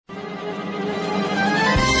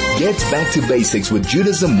Get back to basics with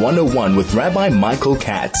Judaism 101 with Rabbi Michael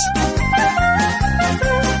Katz.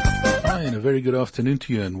 Hi, and a very good afternoon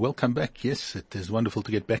to you, and welcome back. Yes, it is wonderful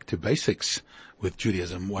to get back to basics with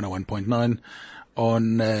Judaism 101.9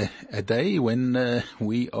 on a day when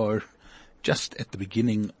we are just at the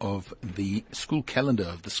beginning of the school calendar,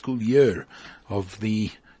 of the school year, of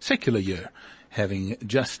the secular year, having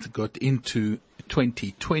just got into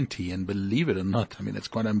 2020. And believe it or not, I mean, it's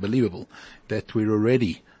quite unbelievable that we're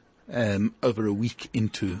already over a week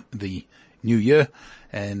into the new year.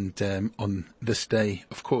 And on this day,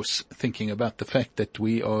 of course, thinking about the fact that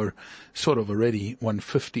we are sort of already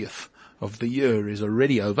 1/50th of the year is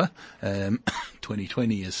already over.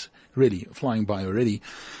 2020 is really flying by already.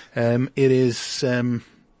 It is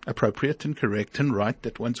appropriate and correct and right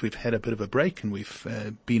that once we've had a bit of a break and we've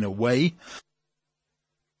been away,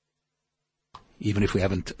 even if we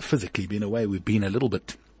haven't physically been away, we've been a little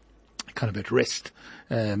bit kind of at rest,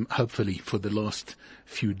 hopefully for the last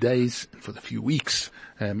few days, for the few weeks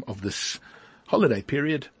of this holiday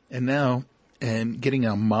period, and now getting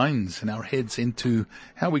our minds and our heads into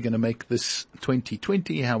how we're going to make this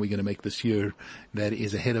 2020, how we're going to make this year that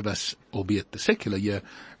is ahead of us, albeit the secular year,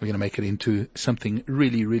 we're going to make it into something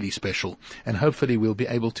really, really special. And hopefully we'll be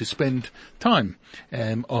able to spend time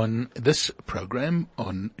on this program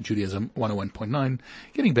on Judaism 101.9,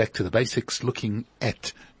 getting back to the basics, looking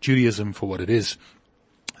at Judaism for what it is,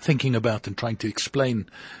 thinking about and trying to explain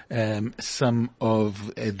some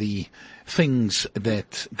of the things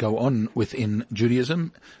that go on within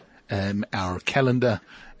Judaism, our calendar,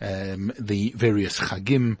 the various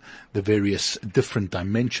chagim, the various different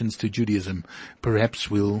dimensions to Judaism. Perhaps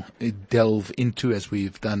we'll delve into, as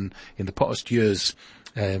we've done in the past years,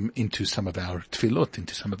 into some of our tefillot,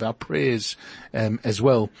 into some of our prayers as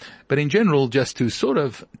well. But in general, just to sort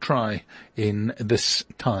of try in this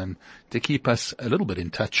time to keep us a little bit in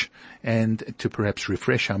touch and to perhaps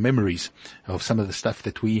refresh our memories of some of the stuff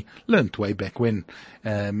that we learnt way back when,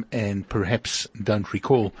 and perhaps don't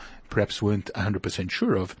recall, perhaps weren't 100%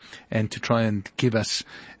 sure of, and to try and give us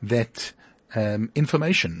that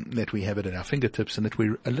information that we have it at our fingertips and that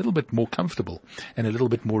we're a little bit more comfortable and a little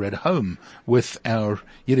bit more at home with our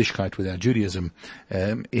Yiddishkeit, with our Judaism,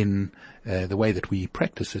 in the way that we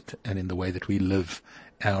practice it and in the way that we live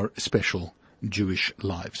our special Jewish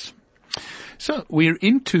lives. So we're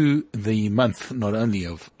into the month not only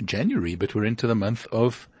of January, but we're into the month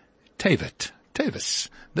of Tevis.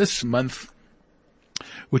 This month,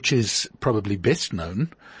 which is probably best known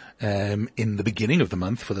in the beginning of the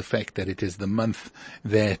month for the fact that it is the month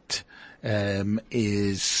that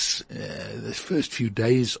is the first few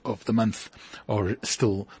days of the month are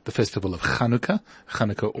still the festival of Chanukah.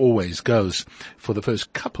 Chanukah always goes for the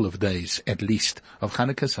first couple of days at least of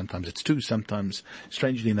Chanukah. Sometimes it's 2, sometimes,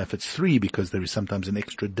 strangely enough, it's 3, because there is sometimes an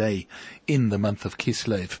extra day in the month of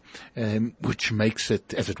Kislev, which makes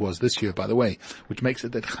it, as it was this year by the way, which makes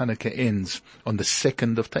it that Chanukah ends on the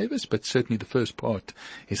 2nd of Tevis, but certainly the first part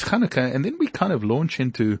is Chanukah, and then we kind of launch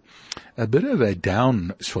into a bit of a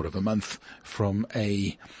down sort of a month from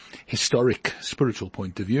a historic spiritual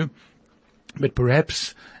point of view. But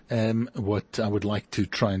perhaps what I would like to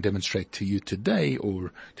try and demonstrate to you today,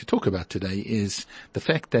 or to talk about today, is the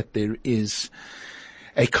fact that there is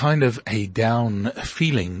a kind of a down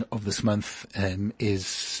feeling of this month,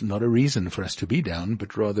 is not a reason for us to be down,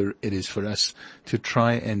 but rather it is for us to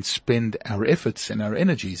try and spend our efforts and our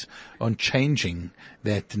energies on changing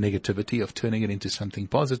that negativity, of turning it into something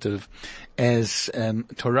positive, as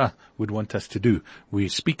Torah would want us to do. We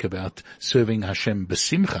speak about serving Hashem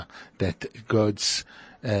b'simcha, that God's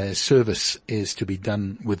service is to be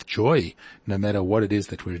done with joy, no matter what it is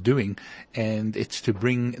that we're doing, and it's to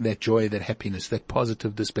bring that joy, that happiness, that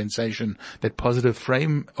positive dispensation, that positive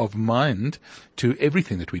frame of mind to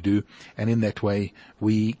everything that we do, and in that way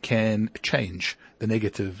we can change the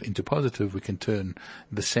negative into positive, we can turn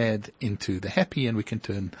the sad into the happy, and we can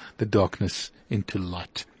turn the darkness into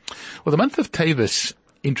light. Well, the month of Tevis,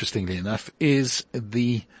 interestingly enough, is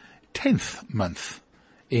the 10th month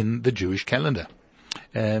in the Jewish calendar.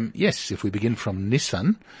 Yes, if we begin from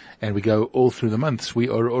Nisan and we go all through the months, we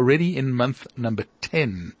are already in month number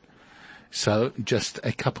 10. So just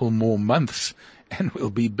a couple more months and we'll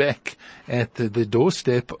be back at the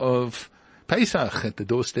doorstep of Pesach, at the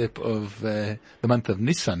doorstep of the month of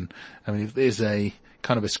Nisan. I mean, if there's a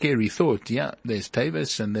kind of a scary thought, yeah, there's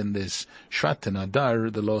Tevis and then there's Shvat and Adar,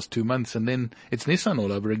 the last 2 months, and then it's Nisan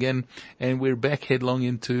all over again, and we're back headlong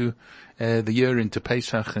into the year, into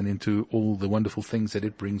Pesach, and into all the wonderful things that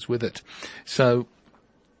it brings with it. So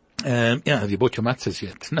Have you bought your matzahs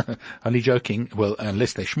yet? No, only joking. Well,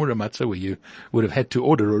 unless they're shmura matzah, where you would have had to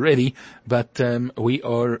order already. But we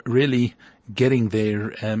are really getting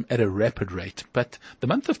there at a rapid rate. But the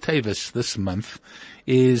month of Teves this month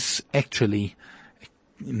is actually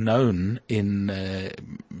known in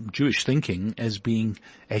Jewish thinking as being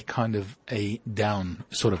a kind of a down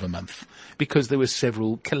sort of a month, because there were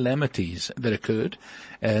several calamities that occurred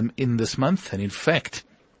in this month. And in fact,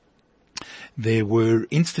 there were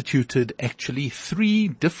instituted actually 3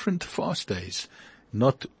 different fast days.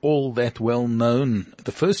 Not all that well known,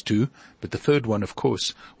 the first 2, but the third one, of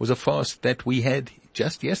course, was a fast that we had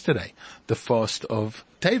just yesterday, the fast of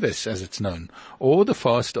Teves, as it's known, or the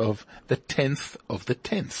fast of the 10th of the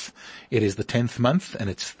 10th. It is the 10th month, and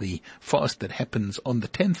it's the fast that happens on the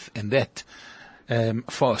 10th, and that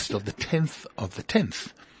fast of the 10th of the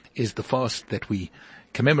 10th is the fast that we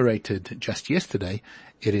commemorated just yesterday.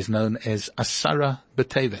 It is known as Asara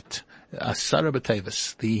B'Tevet,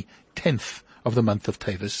 the 10th of the month of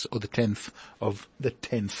Teves, or the 10th of the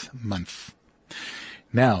 10th month.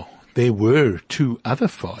 Now, there were 2 other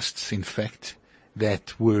fasts, in fact,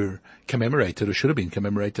 that were commemorated, or should have been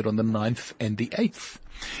commemorated, on the 9th and the 8th.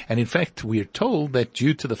 And in fact, we are told that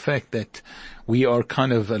due to the fact that we are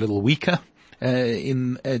kind of a little weaker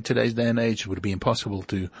in today's day and age, it would be impossible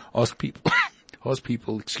to ask people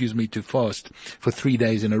to fast for 3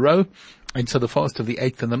 days in a row. And so the fast of the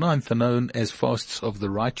 8th and the 9th are known as fasts of the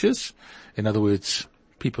righteous. In other words,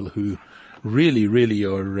 people who really, really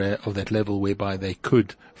are of that level whereby they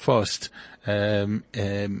could fast on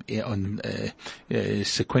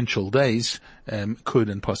sequential days, could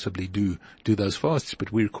and possibly do those fasts.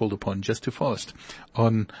 But we're called upon just to fast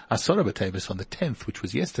on Asara B'Teves, on the 10th, which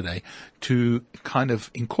was yesterday, to kind of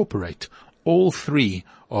incorporate all 3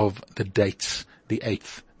 of the dates, the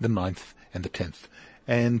 8th, the 9th, and the 10th.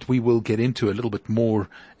 And we will get into a little bit more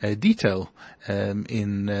detail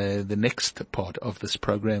in the next part of this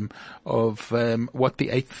program of what the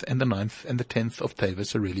 8th and the 9th and the 10th of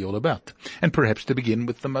Teves are really all about. And perhaps to begin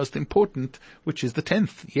with the most important, which is the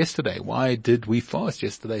 10th, yesterday. Why did we fast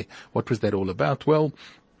yesterday? What was that all about? Well,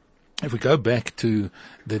 if we go back to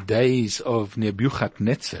the days of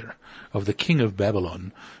Nebuchadnezzar, of the king of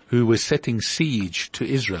Babylon, who was setting siege to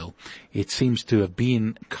Israel, it seems to have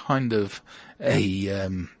been kind of a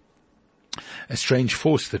strange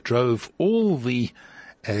force that drove all the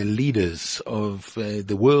leaders of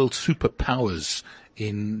the world superpowers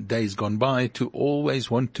in days gone by to always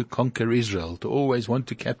want to conquer Israel, to always want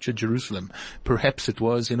to capture Jerusalem. Perhaps it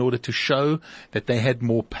was in order to show that they had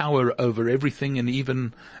more power over everything, and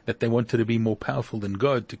even that they wanted to be more powerful than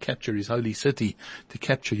God, to capture his holy city, to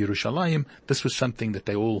capture Yerushalayim. This was something that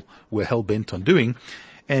they all were hell-bent on doing.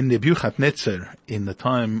 And Nebuchadnezzar, in the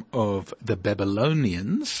time of the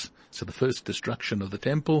Babylonians, so the first destruction of the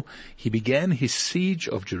temple, he began his siege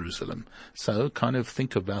of Jerusalem. So kind of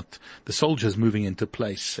think about the soldiers moving into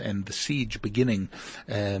place and the siege beginning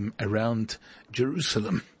around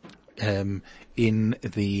Jerusalem in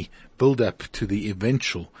the build-up to the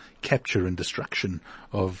eventual capture and destruction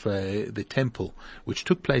of the temple, which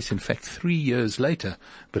took place, in fact, 3 years later.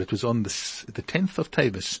 But it was on the 10th of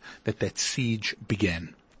Teves that siege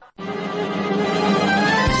began.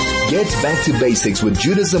 Get back to basics with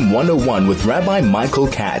Judaism 101 with Rabbi Michael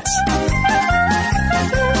Katz.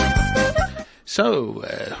 So,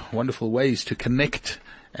 wonderful ways to connect.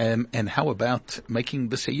 And how about making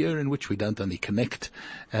this a year in which we don't only connect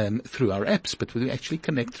through our apps, but we actually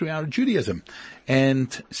connect through our Judaism.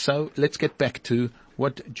 And so let's get back to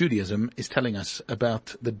what Judaism is telling us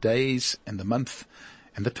about the days and the month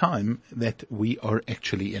and the time that we are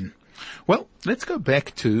actually in. Well, let's go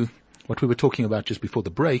back to what we were talking about just before the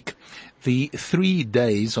break, the 3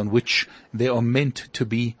 days on which there are meant to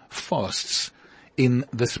be fasts in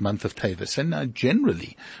this month of Teves. And now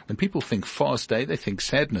generally, when people think fast day, they think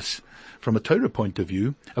sadness. From a Torah point of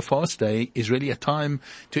view, a fast day is really a time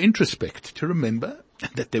to introspect, to remember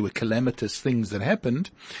that there were calamitous things that happened,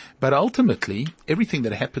 but ultimately everything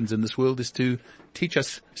that happens in this world is to teach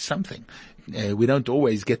us something. We don't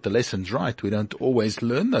always get the lessons right. We don't always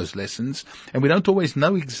learn those lessons, and we don't always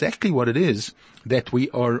know exactly what it is that we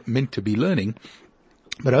are meant to be learning.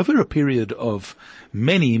 But over a period of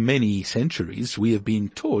many, many centuries, we have been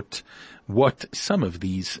taught what some of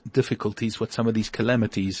these difficulties, what some of these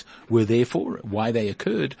calamities were there for, why they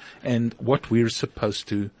occurred, and what we're supposed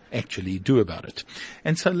to actually do about it.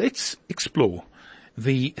 And so let's explore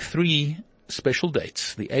the 3 special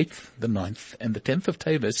dates, the 8th, the 9th, and the 10th of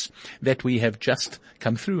Teves, that we have just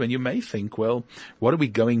come through. And you may think, well, what are we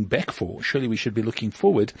going back for? Surely we should be looking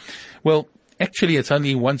forward. Well, Actually, it's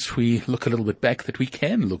only once we look a little bit back that we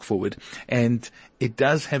can look forward, and it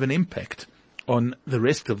does have an impact on the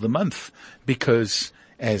rest of the month, because,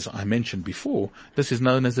 as I mentioned before, this is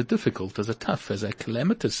known as a difficult, as a tough, as a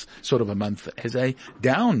calamitous sort of a month, as a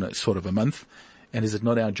down sort of a month, and is it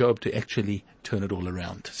not our job to actually turn it all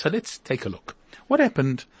around? So let's take a look. What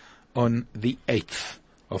happened on the 8th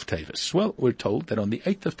of Tevis? Well, we're told that on the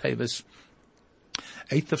 8th of Tevis,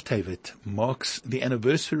 8th of Tevet marks the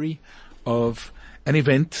anniversary of an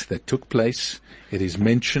event that took place. It is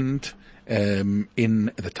mentioned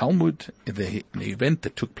in the Talmud, the event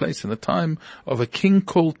that took place in the time of a king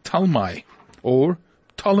called Talmai, or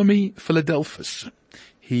Ptolemy Philadelphus.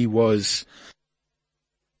 He was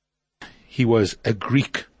a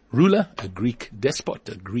Greek ruler, a Greek despot,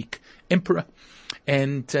 a Greek emperor,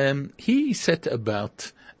 and he set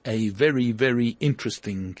about a very, very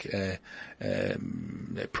interesting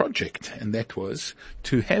project, and that was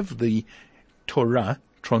to have the Torah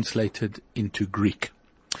translated into Greek.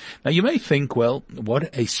 Now you may think, well, what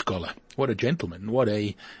a scholar, what a gentleman, what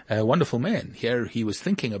a wonderful man. Here he was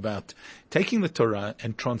thinking about taking the Torah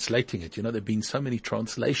and translating it. You know, there have been so many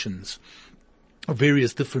translations of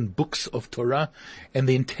various different books of Torah, and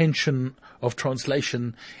the intention of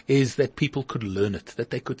translation is that people could learn it, that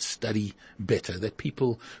they could study better, that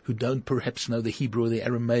people who don't perhaps know the Hebrew or the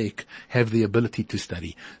Aramaic have the ability to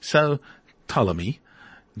study. So Ptolemy,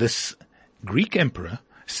 this Greek emperor,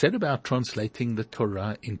 set about translating the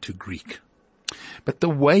Torah into Greek. But the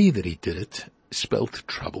way that he did it spelt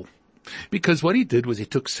trouble. Because what he did was he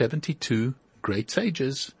took 72 great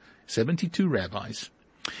sages, 72 rabbis,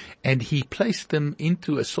 and he placed them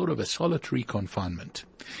into a sort of a solitary confinement.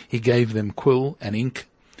 He gave them quill and ink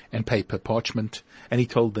and paper, parchment, and he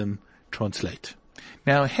told them, translate.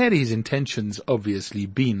 Now, had his intentions obviously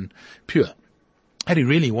been pure, had he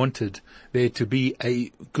really wanted there to be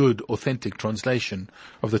a good, authentic translation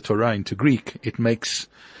of the Torah into Greek, it makes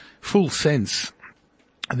full sense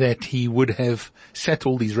that he would have sat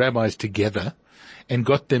all these rabbis together and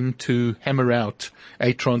got them to hammer out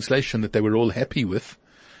a translation that they were all happy with.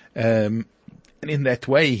 And in that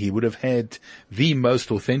way, he would have had the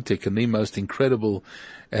most authentic and the most incredible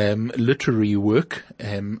literary work,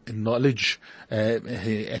 knowledge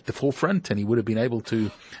at the forefront, and he would have been able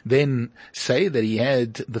to then say that he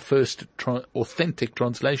had the first authentic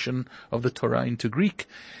translation of the Torah into Greek.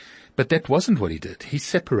 But that wasn't what he did. He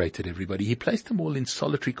separated everybody. He placed them all in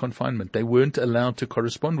solitary confinement. They weren't allowed to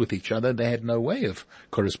correspond with each other. They had no way of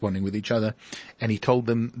corresponding with each other. And he told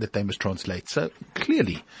them that they must translate. So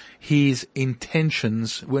clearly, his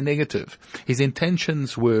intentions were negative. His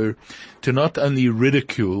intentions were to not only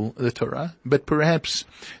ridicule the Torah, but perhaps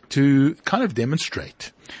to kind of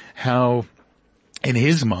demonstrate how, in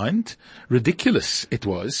his mind, ridiculous it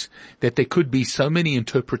was that there could be so many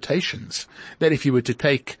interpretations that if you were to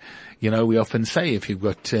take, we often say if you've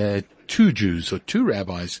got two Jews or two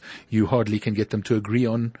rabbis, you hardly can get them to agree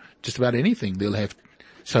on just about anything. You'll have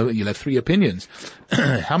three opinions.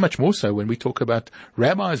 How much more so when we talk about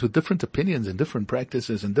rabbis with different opinions and different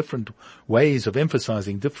practices and different ways of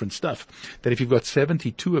emphasizing different stuff, that if you've got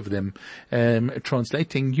 72 of them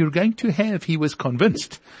translating, you're going to have, he was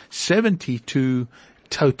convinced, 72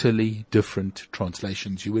 totally different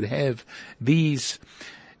translations. You would have these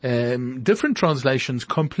different translations,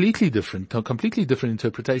 completely different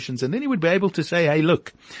interpretations, and then he would be able to say, hey,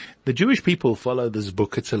 look, the Jewish people follow this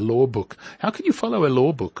book. It's a law book. How can you follow a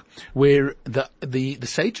law book where the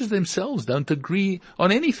sages themselves don't agree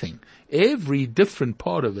on anything? Every different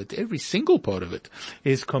part of it, every single part of it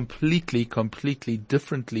is completely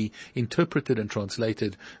differently interpreted and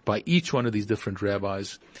translated by each one of these different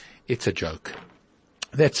rabbis. It's a joke.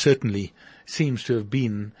 That certainly seems to have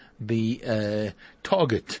been the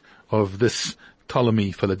target of this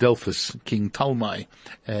Ptolemy Philadelphus, King Talmai,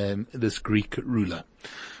 this Greek ruler.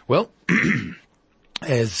 Well,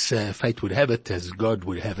 as fate would have it, as God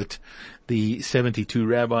would have it, the 72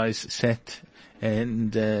 rabbis sat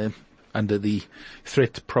and under the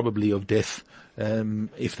threat probably of death,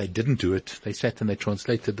 if they didn't do it, they sat and they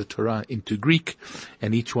translated the Torah into Greek,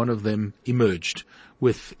 and each one of them emerged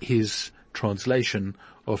with his translation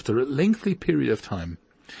after a lengthy period of time.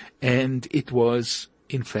 And it was,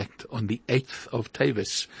 in fact, on the 8th of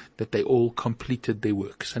Tevis that they all completed their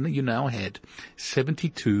works. And you now had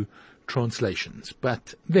 72 translations.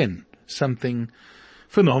 But then something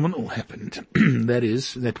phenomenal happened. That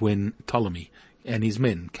is, that when Ptolemy and his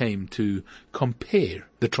men came to compare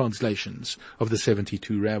the translations of the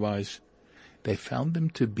 72 rabbis, they found them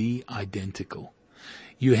to be identical.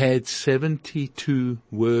 You had 72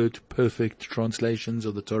 word perfect translations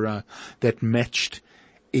of the Torah that matched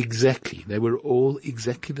exactly. They were all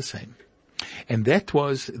exactly the same. And that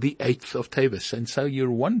was the 8th of Teves. And so you're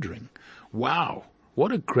wondering, wow,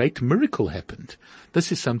 what a great miracle happened.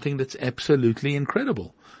 This is something that's absolutely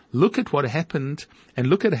incredible. Look at what happened and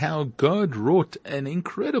look at how God wrought an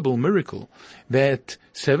incredible miracle that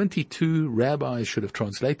 72 rabbis should have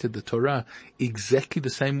translated the Torah exactly the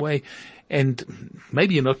same way. And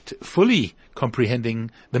maybe you're not fully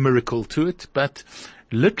comprehending the miracle to it, but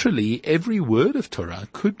literally every word of Torah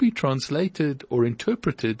could be translated or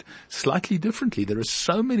interpreted slightly differently. There are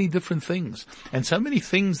so many different things and so many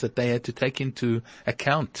things that they had to take into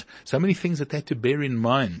account, so many things that they had to bear in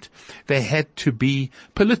mind. They had to be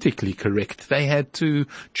politically correct. They had to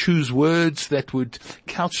choose words that would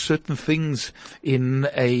couch certain things in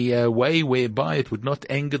a way whereby it would not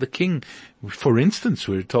anger the king. For instance,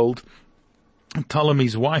 we're told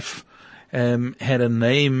Ptolemy's wife had a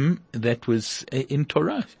name that was in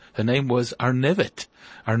Torah. Her name was Arnevet.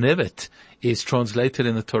 Arnevet is translated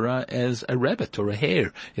in the Torah as a rabbit or a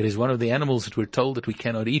hare. It is one of the animals that we're told that we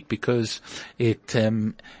cannot eat because it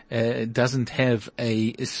doesn't have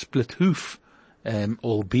a split hoof,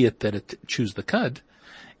 albeit that it chews the cud,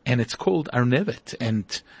 and it's called Arnevet.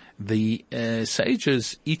 And the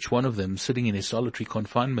sages, each one of them sitting in his solitary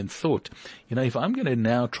confinement, thought, if I'm going to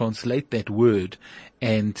now translate that word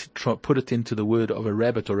and put it into the word of a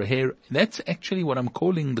rabbit or a hare, that's actually what I'm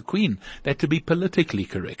calling the queen, that to be politically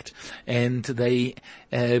correct. And they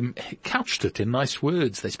couched it in nice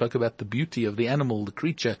words. They spoke about the beauty of the animal, the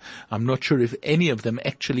creature. I'm not sure if any of them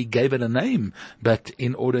actually gave it a name, but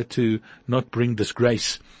in order to not bring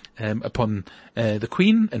disgrace upon the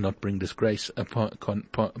queen and not bring disgrace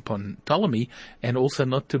upon Ptolemy, and also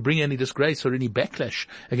not to bring any disgrace or any backlash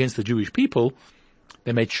against the Jewish people,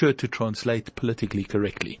 they made sure to translate politically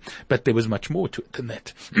correctly. But there was much more to it than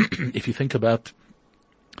that. If you think about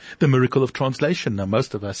the miracle of translation, now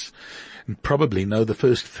most of us probably know the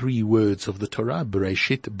first 3 words of the Torah.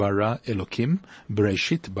 Bereshit bara Elokim.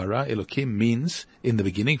 Bereshit bara Elokim means in the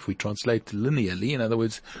beginning. If we translate linearly, in other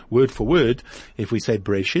words, word for word, if we say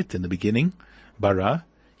Bereshit in the beginning, bara,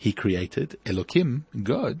 he created, Elokim,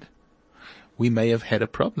 God, we may have had a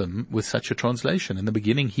problem with such a translation. In the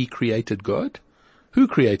beginning, he created God. Who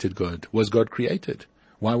created God? Was God created?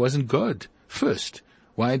 Why wasn't God first?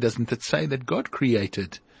 Why doesn't it say that God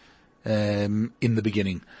created in the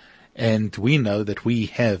beginning? And we know that we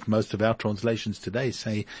have most of our translations today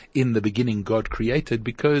say, in the beginning God created,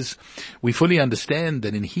 because we fully understand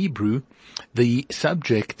that in Hebrew, the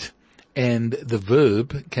subject and the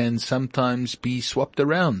verb can sometimes be swapped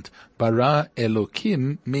around. Bara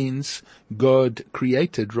Elokim means God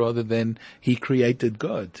created rather than he created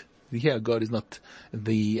God. Here, God is not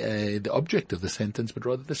the object of the sentence, but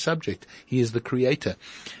rather the subject. He is the creator.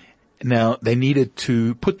 Now, they needed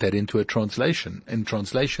to put that into a translation. In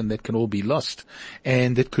translation, that can all be lost,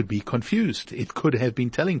 and it could be confused. It could have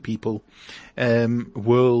been telling people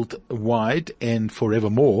worldwide and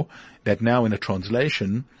forevermore that now in a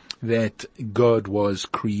translation that God was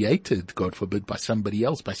created, God forbid, by somebody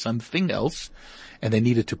else, by something else, and they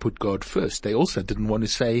needed to put God first. They also didn't want to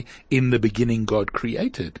say, in the beginning God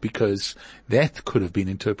created, because that could have been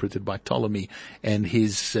interpreted by Ptolemy and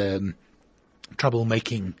his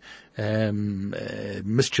troublemaking,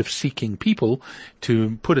 mischief-seeking people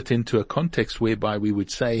to put it into a context whereby we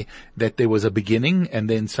would say that there was a beginning and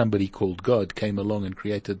then somebody called God came along and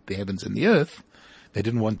created the heavens and the earth. They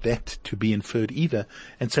didn't want that to be inferred either.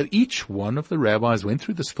 And so each one of the rabbis went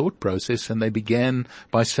through this thought process, and they began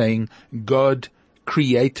by saying, God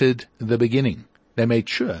created the beginning. They made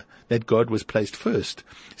sure that God was placed first,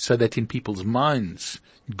 so that in people's minds,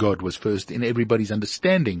 God was first. In everybody's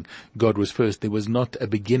understanding, God was first. There was not a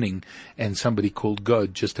beginning and somebody called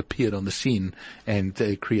God just appeared on the scene and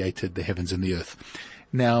created the heavens and the earth.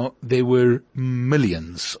 Now, there were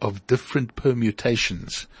millions of different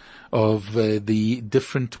permutations of the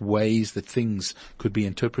different ways that things could be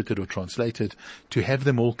interpreted or translated. To have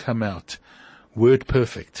them all come out word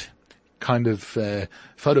perfect, kind of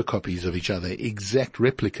photocopies of each other, exact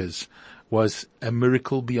replicas, was a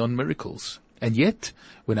miracle beyond miracles. And yet,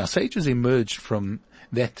 when our sages emerged from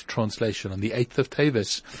that translation on the 8th of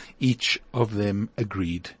Teves, each of them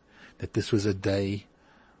agreed that this was a day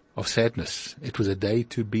of sadness. It was a day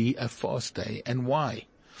to be a fast day. And why?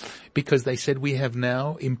 Because they said, we have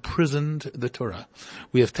now imprisoned the Torah.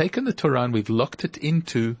 We have taken the Torah and we've locked it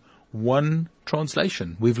into one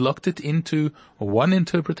translation. We've locked it into one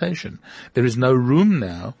interpretation. There is no room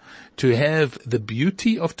now to have the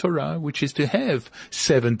beauty of Torah, which is to have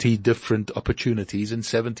 70 different opportunities and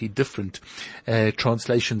 70 different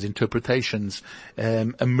translations, interpretations,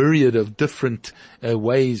 a myriad of different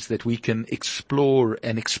ways that we can explore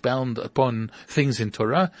and expound upon things in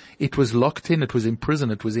Torah. It was locked in, it was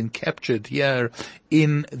imprisoned, it was encaptured here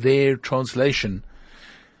in their translation,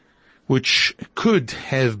 which could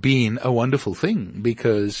have been a wonderful thing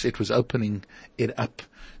because it was opening it up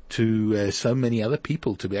to so many other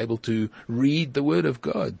people to be able to read the Word of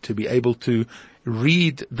God, to be able to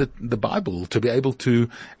read the Bible, to be able to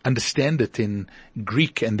understand it in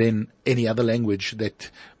Greek and then any other language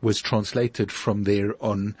that was translated from there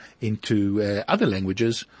on into other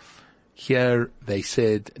languages. Here they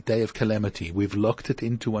said, day of calamity. We've locked it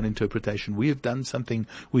into one interpretation. We have done something.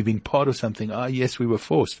 We've been part of something. Yes, we were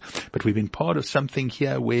forced, but we've been part of something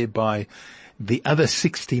here whereby the other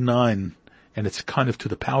 69, and it's kind of to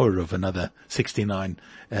the power of another 69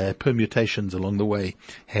 permutations along the way,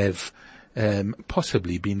 have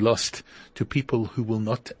possibly been lost to people who will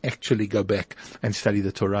not actually go back and study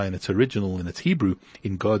the Torah in its original, in its Hebrew,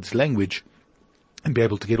 in God's language, and be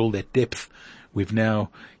able to get all that depth. We've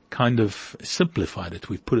now kind of simplified it.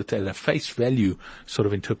 We've put it at a face value sort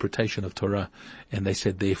of interpretation of Torah, and they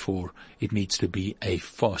said, therefore, it needs to be a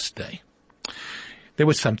fast day. There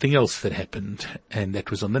was something else that happened, and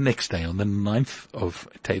that was on the next day, on the 9th of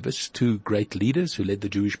Tavis. Two great leaders who led the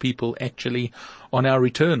Jewish people, actually, on our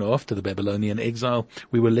return after the Babylonian exile,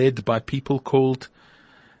 we were led by people called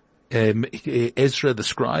Ezra the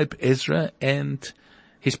scribe, Ezra and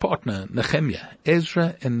his partner, Nehemiah.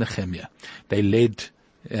 Ezra and Nehemiah. They led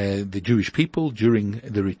the Jewish people during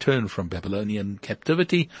the return from Babylonian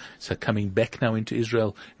captivity, so coming back now into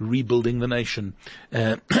Israel, rebuilding the nation.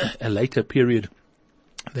 A later period,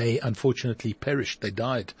 they unfortunately perished. They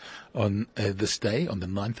died on this day, on the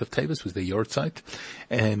 9th of Tavis, was their Yortzeit.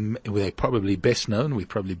 They're probably best known, we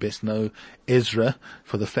probably best know Ezra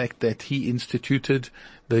for the fact that he instituted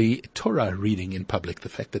the Torah reading in public, the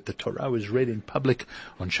fact that the Torah was read in public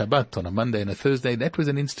on Shabbat, on a Monday and a Thursday. That was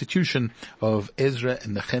an institution of Ezra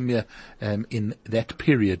and Nehemiah in that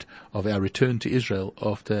period of our return to Israel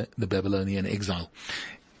after the Babylonian exile.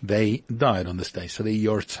 They died on this day, so the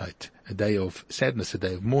Yortzeit, a day of sadness, a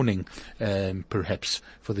day of mourning, perhaps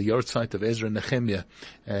for the Yortzeit of Ezra and Nehemiah,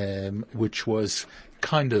 which was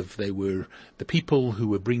kind of, they were the people who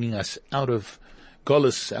were bringing us out of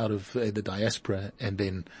Golus, out of the diaspora, and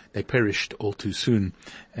then they perished all too soon,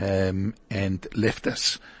 and left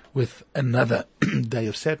us with another day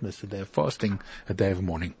of sadness, a day of fasting, a day of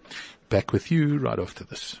mourning. Back with you right after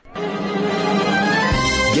this.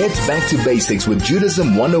 Get back to basics with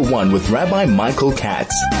Judaism 101 with Rabbi Michael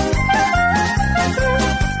Katz.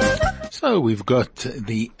 So we've got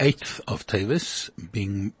the 8th of Tavis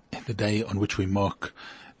being the day on which we mark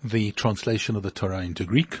the translation of the Torah into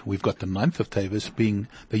Greek. We've got the 9th of Tavis being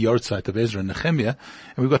the Yortzeit of Ezra and Nehemiah.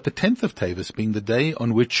 And we've got the 10th of Tavis being the day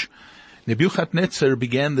on which Nebuchadnezzar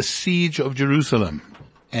began the siege of Jerusalem.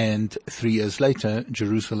 And 3 years later,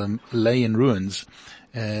 Jerusalem lay in ruins,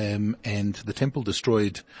 and the temple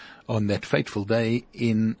destroyed on that fateful day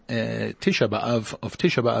in Tisha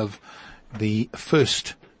B'Av, the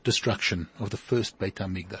first destruction of the first Beit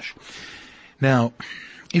HaMikdash. Now,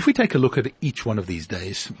 if we take a look at each one of these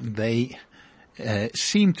days, they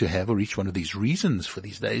seem to have, or each one of these reasons for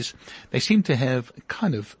these days, they seem to have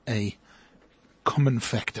kind of a common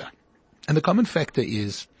factor. And the common factor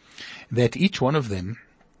is that each one of them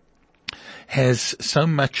has so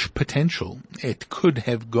much potential. It could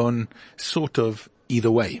have gone sort of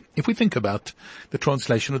either way. If we think about the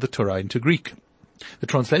translation of the Torah into Greek, the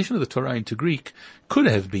translation of the Torah into Greek could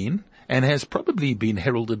have been, and has probably been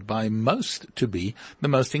heralded by most to be, the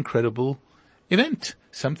most incredible event.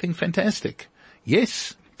 Something fantastic.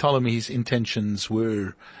 Yes, Ptolemy's intentions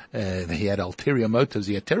were, he had ulterior motives,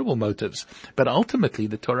 he had terrible motives, but ultimately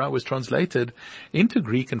the Torah was translated into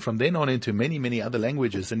Greek and from then on into many, many other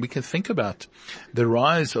languages. And we can think about the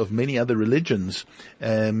rise of many other religions,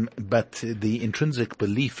 but the intrinsic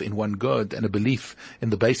belief in one God and a belief in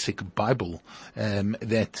the basic Bible,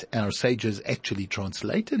 that our sages actually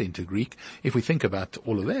translated into Greek. If we think about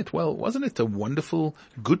all of that, well, wasn't it a wonderful,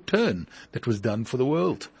 good turn that was done for the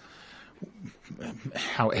world?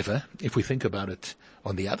 However, if we think about it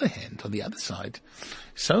on the other hand, on the other side,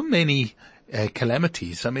 so many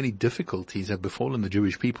calamities, so many difficulties have befallen the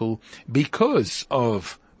Jewish people because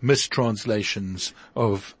of mistranslations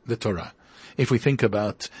of the Torah. If we think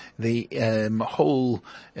about the whole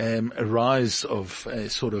rise of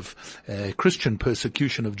Christian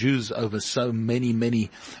persecution of Jews over so many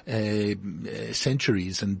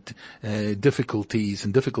centuries, and difficulties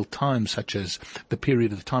and difficult times, such as the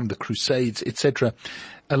period of time, the Crusades, etc.,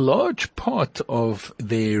 a large part of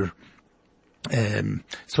their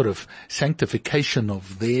sanctification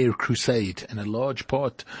of their crusade, and a large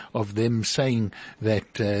part of them saying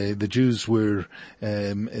that the Jews were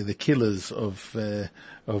the killers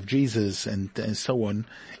of Jesus and so on,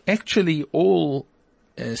 actually all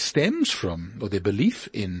stems from, or their belief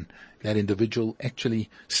in that individual actually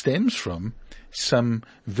stems from, some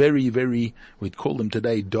very, we'd call them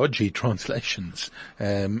today dodgy translations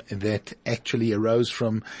that actually arose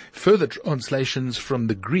from further translations from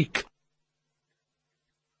the Greek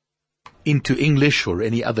into English or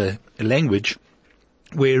any other language,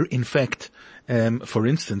 where in fact, for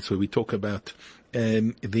instance, where we talk about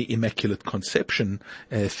the Immaculate Conception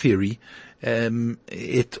theory,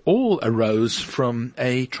 it all arose from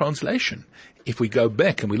a translation. If we go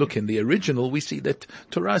back and we look in the original, we see that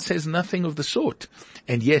Torah says nothing of the sort,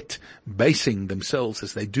 and yet basing themselves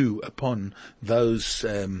as they do upon those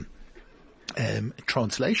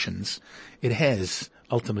translations, it has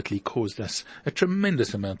ultimately caused us a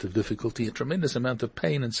tremendous amount of difficulty, a tremendous amount of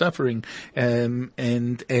pain and suffering.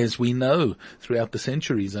 And as we know throughout the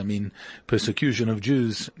centuries, persecution of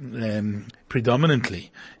Jews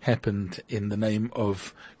predominantly happened in the name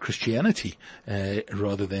of Christianity,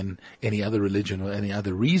 rather than any other religion or any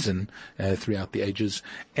other reason, throughout the ages.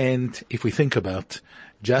 And if we think about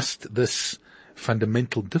just this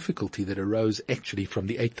fundamental difficulty that arose actually from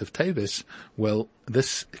the 8th of Teves, well,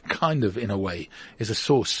 this kind of, in a way, is a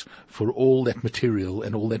source for all that material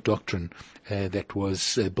and all that doctrine that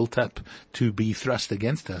was built up to be thrust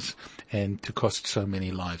against us and to cost so many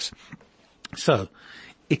lives. So,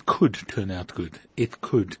 it could turn out good. It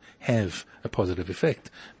could have a positive effect.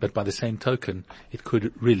 But by the same token, it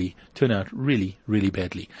could really turn out really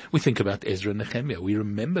badly. We think about Ezra and Nehemiah. We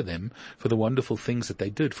remember them for the wonderful things that they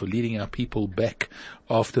did for leading our people back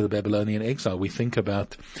after the Babylonian exile. We think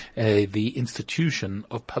about the institution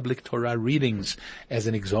of public Torah readings as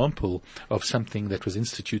an example of something that was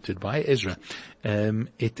instituted by Ezra.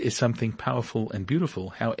 It is something powerful and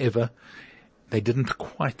beautiful. However, they didn't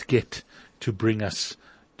quite get to bring us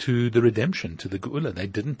to the redemption, to the Geula. They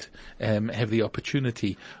didn't have the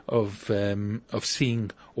opportunity of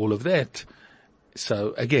seeing all of that.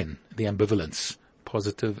 So again, the ambivalence,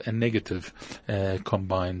 positive and negative,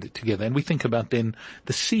 combined together. And we think about then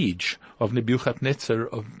the siege of Nebuchadnezzar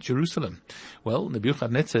of Jerusalem. Well,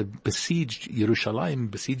 Nebuchadnezzar besieged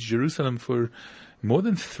Jerusalem for more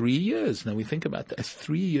than 3 years. Now we think about that, a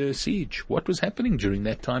 3-year siege. What was happening during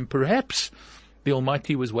that time? Perhaps the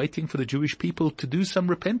Almighty was waiting for the Jewish people to do some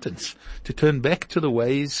repentance, to turn back to the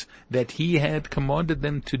ways that He had commanded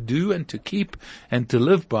them to do and to keep and to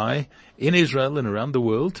live by in Israel and around the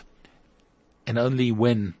world. And only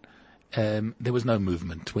when there was no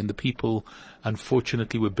movement, when the people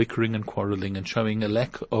unfortunately were bickering and quarreling and showing a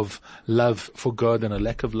lack of love for God and a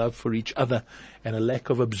lack of love for each other and a lack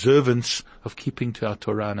of observance of keeping to our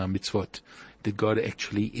Torah and our mitzvot, did God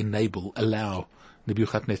actually allow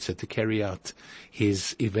Nebuchadnezzar to carry out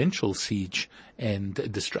his eventual siege and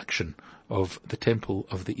destruction of the temple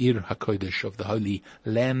of the Ir HaKodesh, of the Holy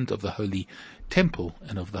Land, of the Holy Temple,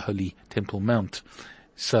 and of the Holy Temple Mount.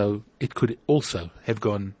 So it could also have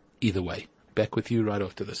gone either way. Back with you right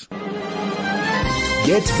after this.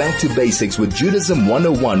 Get back to basics with Judaism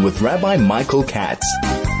 101 with Rabbi Michael Katz.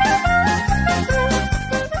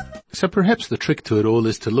 So perhaps the trick to it all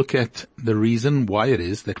is to look at the reason why it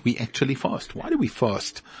is that we actually fast. Why do we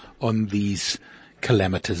fast on these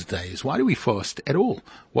calamitous days? Why do we fast at all?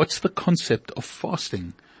 What's the concept of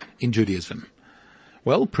fasting in Judaism?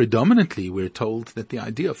 Well, predominantly we're told that the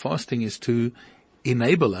idea of fasting is to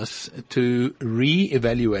enable us to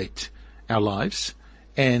re-evaluate our lives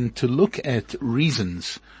and to look at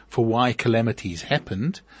reasons for why calamities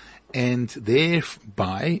happened, and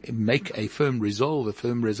thereby make a firm resolve, a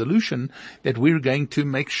firm resolution that we're going to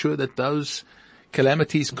make sure that those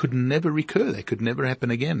calamities could never recur, they could never happen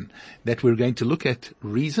again. That we're going to look at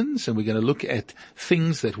reasons and we're going to look at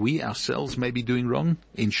things that we ourselves may be doing wrong.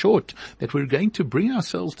 In short, that we're going to bring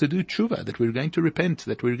ourselves to do tshuva, that we're going to repent,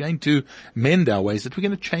 that we're going to mend our ways, that we're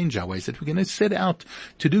going to change our ways, that we're going to set out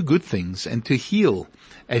to do good things and to heal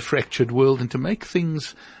a fractured world and to make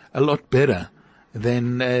things a lot better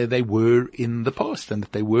than they were in the past and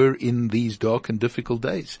that they were in these dark and difficult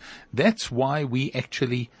days. That's why we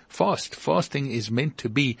actually fast. Fasting is meant to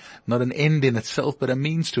be not an end in itself, but a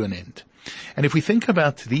means to an end. And if we think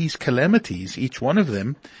about these calamities, each one of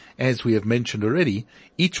them, as we have mentioned already,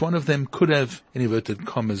 each one of them could have, in inverted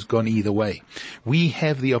commas, gone either way. We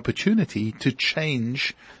have the opportunity to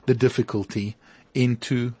change the difficulty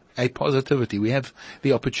into a positivity. We have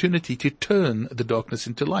the opportunity to turn the darkness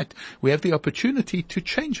into light. We have the opportunity to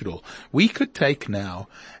change it all. We could take now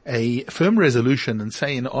a firm resolution and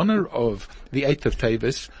say, in honor of the 8th of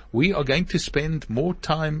Tavis, we are going to spend more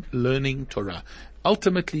time learning Torah.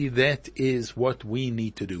 Ultimately, that is what we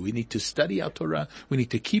need to do. We need to study our Torah. We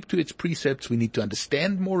need to keep to its precepts. We need to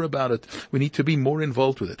understand more about it. We need to be more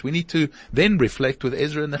involved with it. We need to then reflect with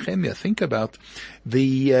Ezra and Nehemiah. Think about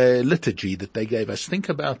the liturgy that they gave us. Think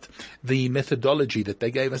about the methodology that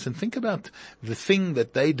they gave us, and think about the thing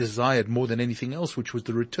that they desired more than anything else, which was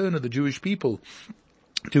the return of the Jewish people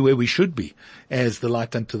to where we should be, as the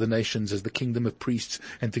light unto the nations, as the kingdom of priests,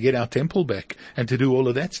 and to get our temple back, and to do all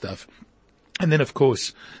of that stuff. And then, of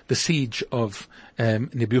course, the siege of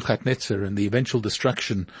Nebuchadnezzar and the eventual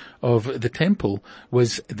destruction of the temple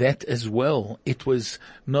was that as well. It was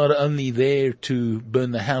not only there to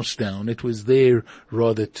burn the house down, it was there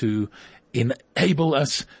rather to enable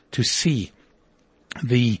us to see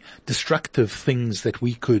the destructive things that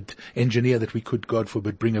we could engineer, that we could, God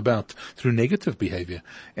forbid, bring about through negative behavior,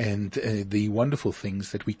 and the wonderful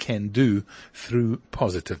things that we can do through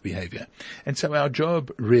positive behavior. And so our job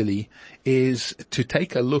really is to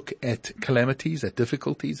take a look at calamities, at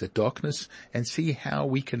difficulties, at darkness, and see how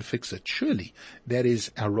we can fix it. Surely that is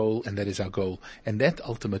our role and that is our goal. And that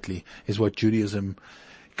ultimately is what Judaism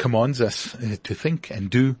commands us to think and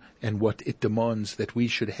do, and what it demands that we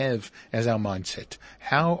should have as our mindset.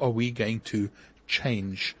 How are we going to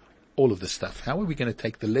change all of this stuff? How are we going to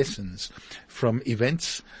take the lessons from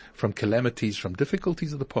events, from calamities, from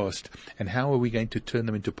difficulties of the past, and how are we going to turn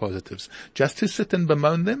them into positives? Just to sit and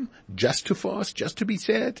bemoan them, just to fast, just to be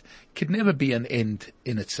sad, could never be an end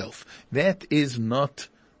in itself. That is not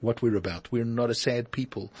what we're about. We're not a sad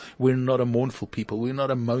people. We're not a mournful people. We're not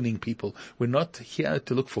a moaning people. We're not here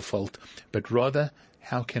to look for fault, but rather,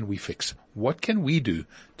 how can we fix? What can we do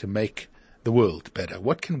to make the world better?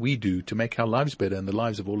 What can we do to make our lives better and the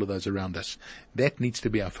lives of all of those around us? That needs to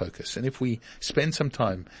be our focus. And if we spend some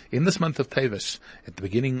time in this month of Tavis, at the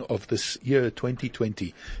beginning of this year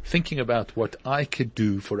 2020, thinking about what I could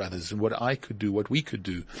do for others and what I could do, what we could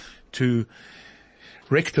do to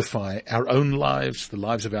rectify our own lives, the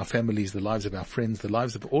lives of our families, the lives of our friends, the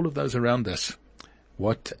lives of all of those around us,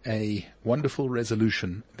 what a wonderful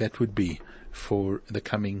resolution that would be for the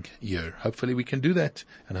coming year. Hopefully we can do that,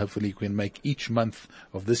 and hopefully we can make each month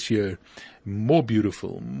of this year more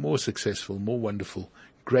beautiful, more successful, more wonderful,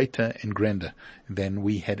 greater and grander than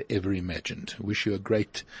we had ever imagined. Wish you a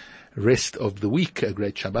great rest of the week, a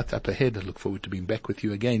great Shabbat up ahead. I look forward to being back with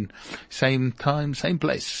you again, same time, same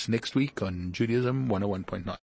place, next week on Judaism 101.9.